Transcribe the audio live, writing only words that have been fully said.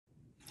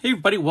Hey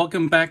everybody,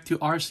 welcome back to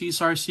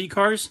RC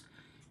Cars.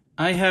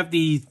 I have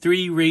the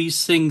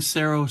 3Racing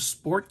Cero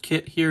Sport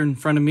Kit here in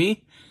front of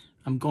me.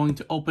 I'm going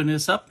to open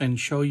this up and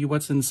show you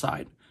what's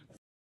inside.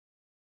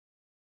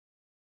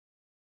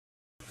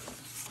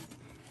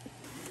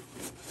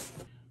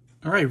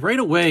 Alright, right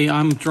away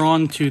I'm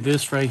drawn to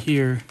this right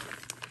here.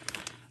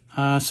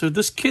 So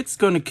this kit's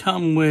going to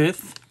come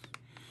with,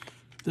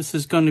 this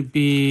is going to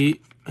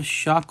be a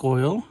shock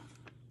oil.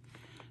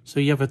 So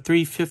you have a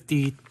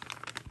 350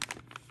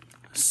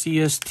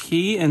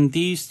 CST, and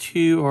these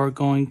two are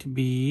going to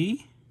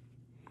be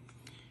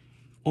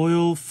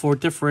oil for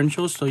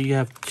differentials. So you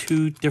have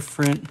two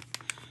different,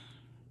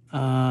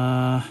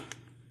 I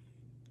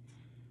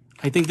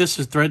think this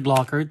is thread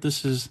locker.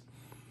 This is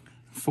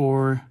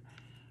for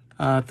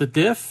the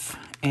diff,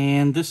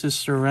 and this is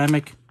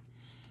ceramic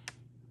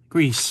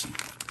grease.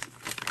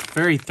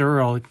 Very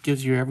thorough. It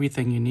gives you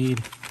everything you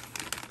need.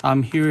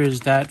 Here is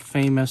that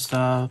famous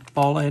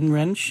ball end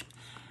wrench.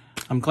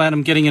 I'm glad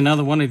I'm getting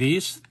another one of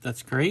these.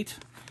 That's great.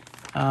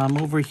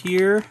 Over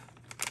here,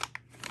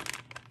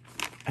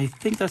 I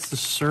think that's the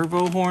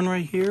servo horn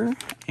right here,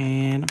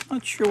 and I'm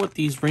not sure what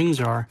these rings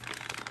are.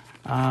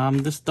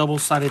 This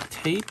double-sided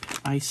tape,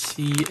 I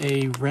see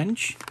a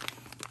wrench,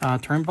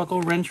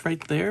 turnbuckle wrench right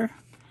there,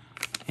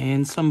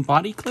 and some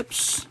body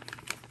clips.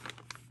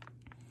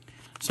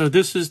 So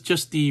this is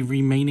just the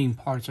remaining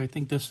parts. I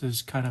think this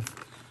is kind of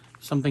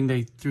something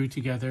they threw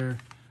together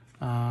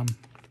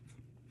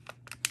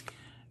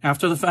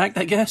after the fact,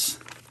 I guess.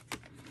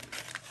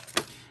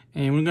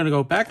 And we're going to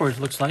go backwards,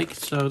 looks like.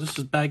 So this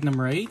is bag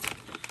number 8.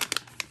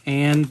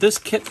 And this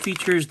kit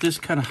features this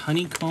kind of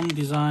honeycomb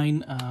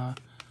design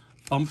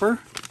bumper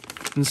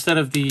instead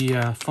of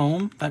the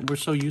foam that we're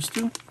so used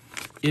to.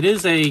 It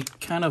is a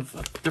kind of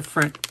a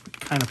different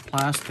kind of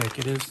plastic.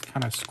 It is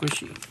kind of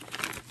squishy.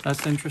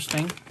 That's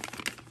interesting.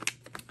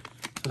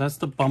 So that's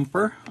the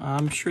bumper.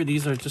 I'm sure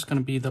these are just going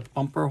to be the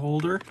bumper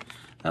holder.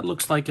 That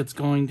looks like it's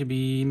going to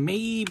be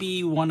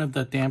maybe one of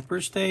the damper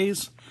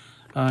stays,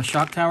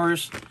 shock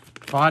towers,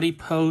 body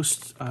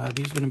posts.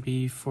 These are going to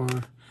be for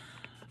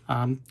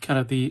kind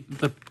of the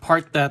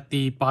part that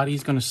the body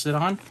is going to sit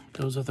on.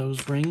 Those are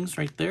those rings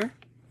right there.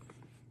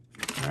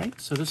 All right,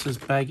 so this is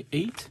bag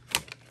 8.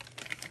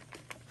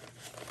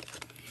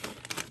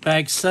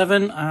 Bag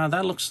 7,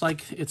 that looks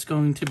like it's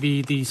going to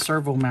be the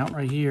servo mount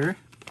right here.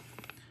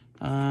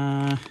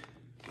 I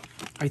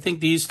think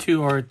these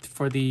two are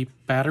for the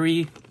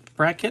battery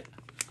bracket,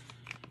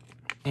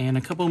 and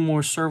a couple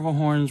more servo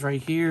horns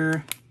right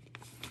here,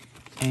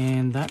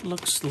 and that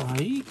looks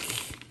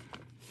like,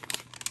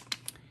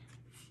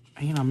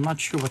 I'm not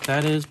sure what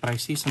that is, but I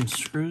see some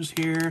screws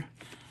here,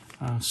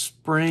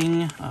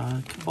 spring,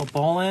 a couple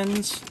ball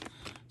ends.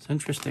 It's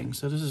interesting.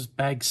 So this is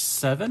bag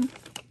 7.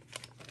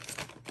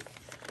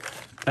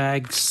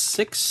 Bag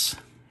 6.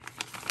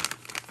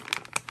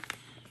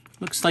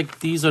 Looks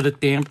like these are the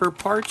damper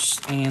parts,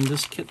 and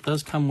this kit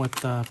does come with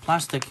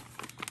plastic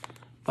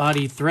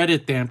body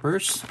threaded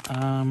dampers.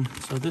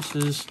 So this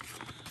is,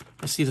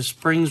 I see the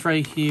springs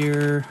right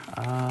here.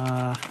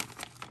 Yeah,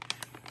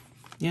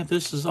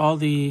 this is all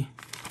the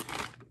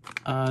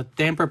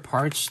damper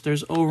parts.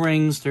 There's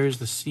O-rings, there's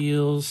the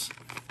seals,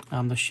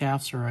 the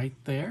shafts are right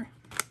there.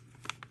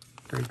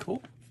 Very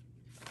cool.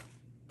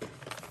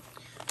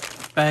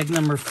 Bag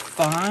number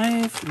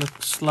 5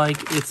 looks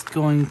like it's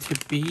going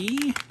to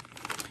be,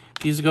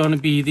 these are going to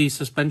be the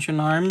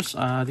suspension arms.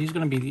 These are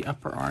going to be the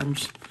upper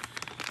arms.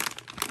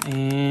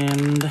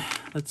 And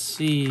let's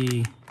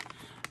see,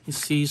 you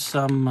see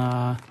some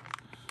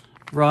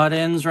rod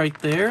ends right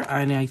there,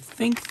 and I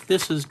think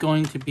this is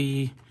going to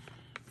be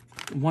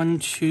 1,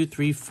 2,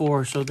 3,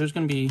 4. So there's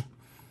going to be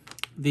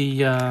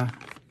the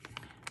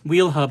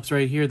wheel hubs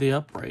right here, the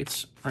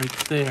uprights right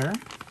there.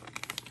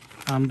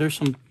 There's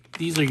some,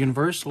 these are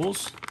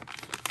universals.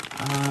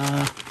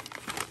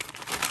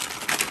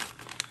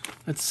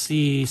 Let's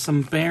see,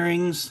 some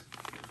bearings,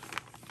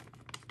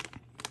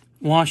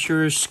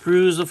 washers,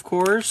 screws, of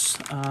course.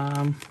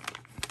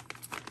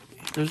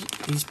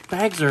 These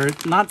bags are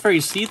not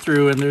very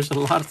see-through, and there's a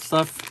lot of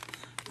stuff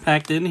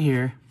packed in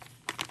here.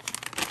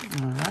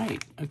 All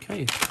right,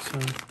 okay, so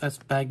that's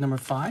bag number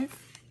 5.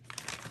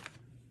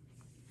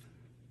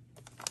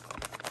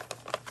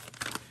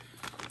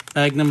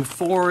 Bag number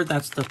 4,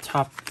 that's the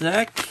top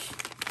deck.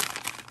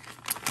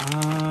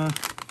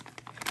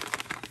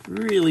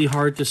 Really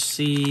hard to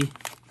see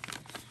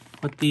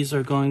what these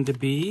are going to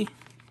be.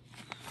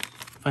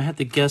 If I had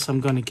to guess, I'm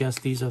going to guess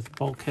these are the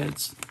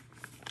bulkheads.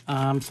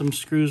 Some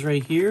screws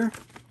right here.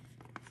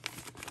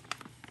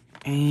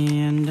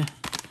 And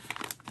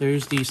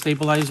there's the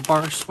stabilized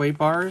bar, sway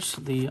bars.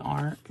 The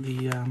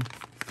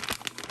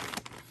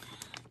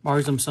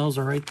bars themselves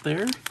are right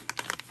there.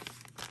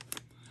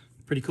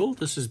 Pretty cool.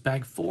 This is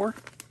bag 4.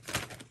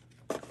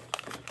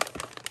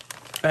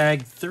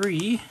 Bag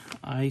 3,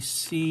 I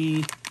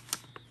see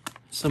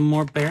some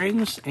more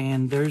bearings,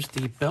 and there's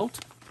the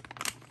belt.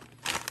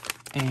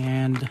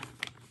 And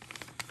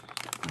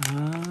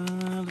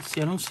let's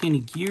see, I don't see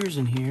any gears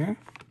in here.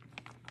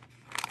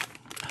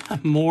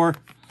 More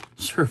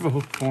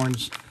servo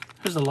horns.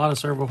 There's a lot of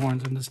servo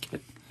horns in this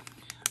kit.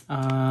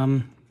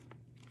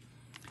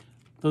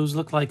 Those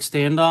look like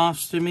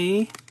standoffs to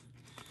me.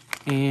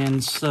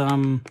 And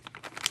some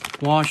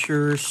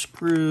washers,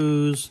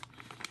 screws.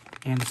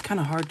 And it's kind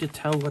of hard to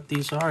tell what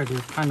these are. They're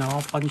kind of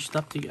all bunched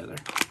up together.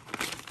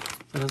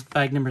 So that's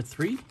bag number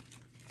 3.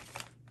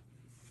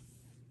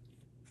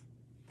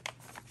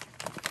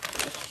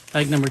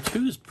 Bag number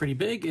 2 is pretty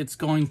big. It's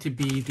going to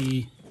be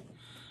the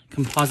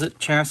composite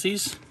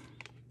chassis.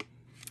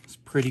 It's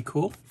pretty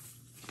cool.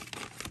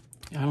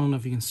 I don't know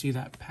if you can see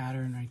that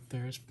pattern right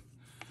there.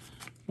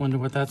 Wonder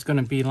what that's going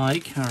to be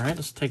like. All right,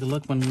 let's take a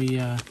look when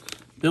we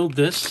build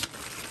this.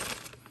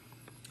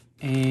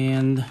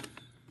 And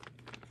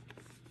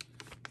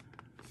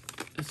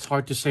it's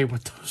hard to say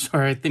what those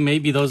are. I think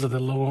maybe those are the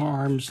lower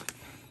arms.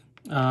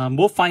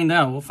 We'll find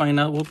out. We'll find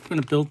out. We're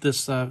going to build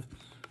this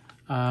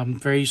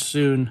very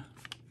soon.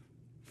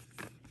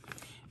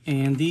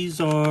 And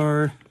these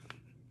are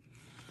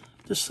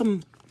just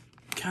some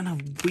kind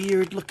of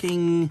weird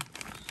looking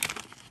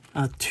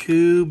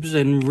tubes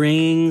and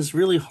rings.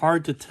 Really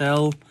hard to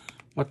tell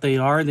what they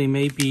are. They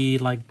may be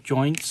like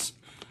joints,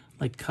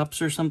 like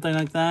cups or something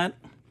like that.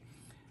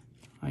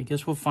 I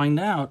guess we'll find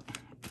out.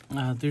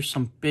 There's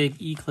some big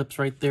E-clips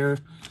right there.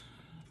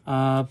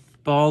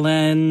 Ball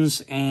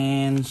ends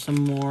and some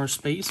more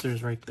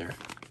spacers right there.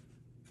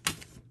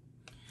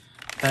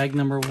 Bag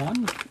number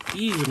 1,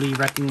 easily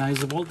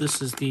recognizable.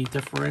 This is the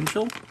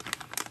differential.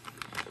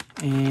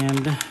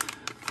 And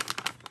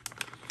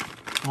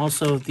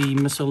also the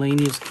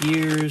miscellaneous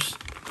gears.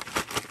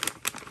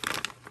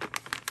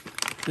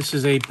 This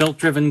is a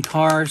belt-driven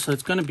car, so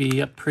it's going to be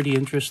a pretty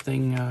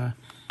interesting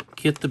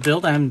kit to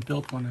build. I haven't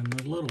built one in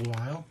a little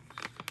while.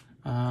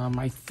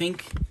 I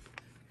think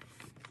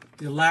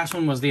the last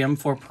one was the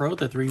M4 Pro,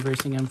 the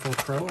 3Racing M4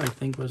 Pro, I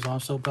think was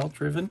also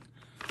belt-driven.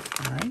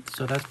 All right,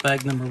 so that's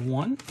bag number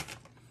 1.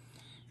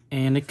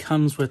 And it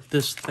comes with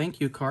this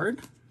thank you card.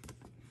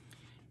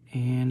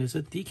 And is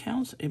it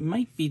decals? It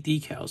might be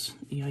decals.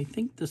 Yeah, I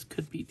think this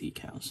could be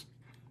decals.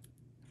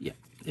 Yeah,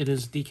 it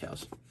is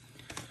decals.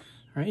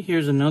 All right,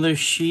 here's another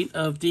sheet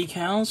of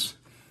decals.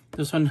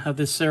 This one have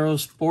the Cero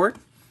Sport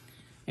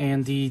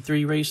and the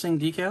 3Racing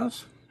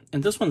decals.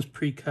 And this one's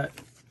pre-cut.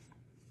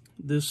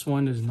 This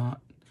one is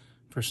not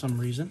for some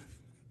reason.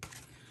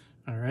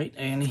 All right,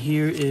 and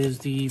here is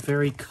the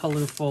very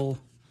colorful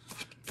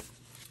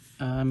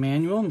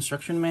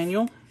instruction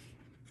manual.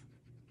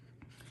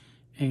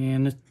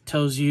 And it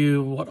tells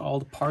you what all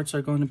the parts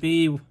are going to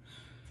be,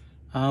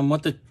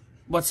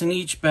 what's in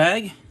each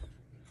bag,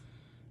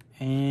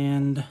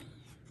 and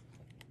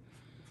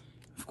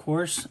of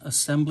course,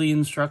 assembly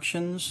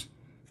instructions.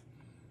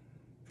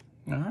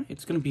 All right,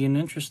 it's going to be an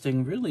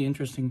interesting, really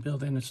interesting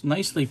build, and it's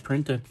nicely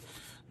printed.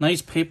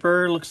 Nice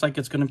paper. Looks like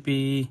it's going to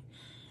be,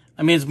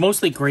 I mean, it's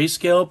mostly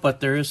grayscale, but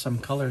there is some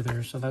color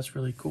there, so that's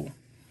really cool.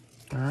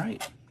 All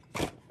right.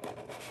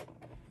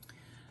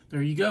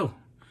 There you go.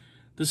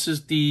 This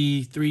is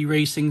the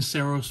 3Racing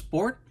Cero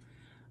Sport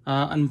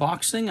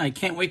unboxing. I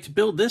can't wait to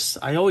build this.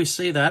 I always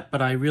say that,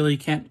 but I really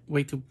can't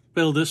wait to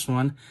build this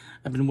one.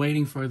 I've been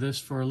waiting for this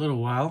for a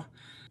little while.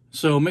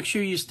 So make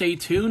sure you stay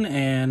tuned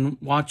and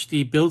watch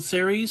the build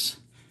series.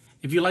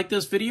 If you like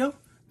this video,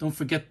 don't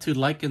forget to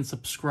like and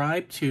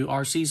subscribe to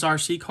RC's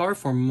RC Car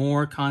for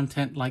more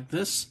content like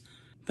this.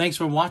 Thanks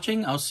for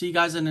watching. I'll see you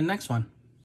guys in the next one.